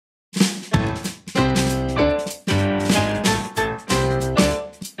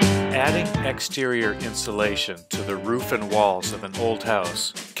Adding exterior insulation to the roof and walls of an old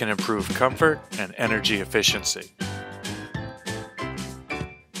house can improve comfort and energy efficiency.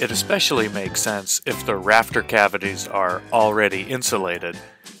 It especially makes sense if the rafter cavities are already insulated,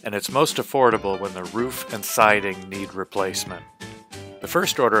 and it's most affordable when the roof and siding need replacement. The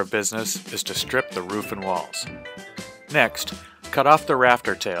first order of business is to strip the roof and walls. Next, cut off the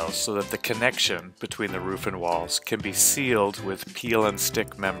rafter tails so that the connection between the roof and walls can be sealed with peel and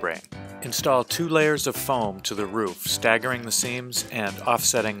stick membrane. Install 2 layers of foam to the roof, staggering the seams and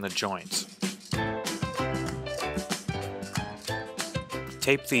offsetting the joints.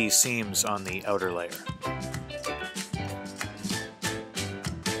 Tape the seams on the outer layer.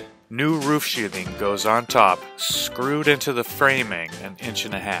 New roof sheathing goes on top, screwed into the framing 1.5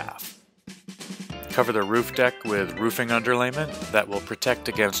 inches. Cover the roof deck with roofing underlayment that will protect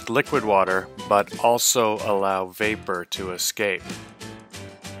against liquid water, but also allow vapor to escape.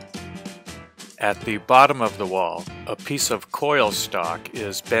 At the bottom of the wall, a piece of coil stock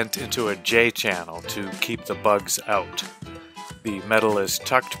is bent into a J-channel to keep the bugs out. The metal is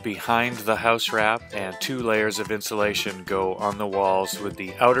tucked behind the house wrap, and 2 layers of insulation go on the walls with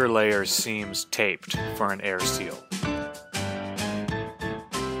the outer layer's seams taped for an air seal.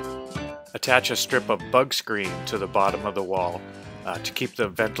 Attach a strip of bug screen to the bottom of the wall to keep the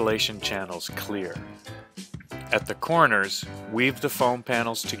ventilation channels clear. At the corners, weave the foam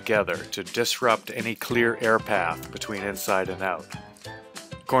panels together to disrupt any clear air path between inside and out.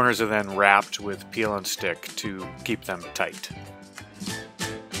 Corners are then wrapped with peel and stick to keep them tight.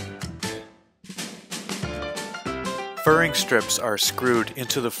 Furring strips are screwed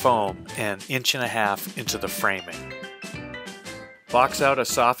into the foam 1.5 inches into the framing. Box out a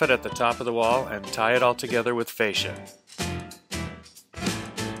soffit at the top of the wall and tie it all together with fascia.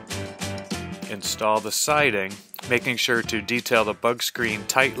 Install the siding, making sure to detail the bug screen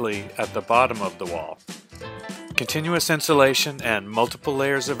tightly at the bottom of the wall. Continuous insulation and multiple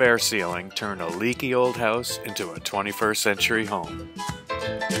layers of air sealing turn a leaky old house into a 21st century home.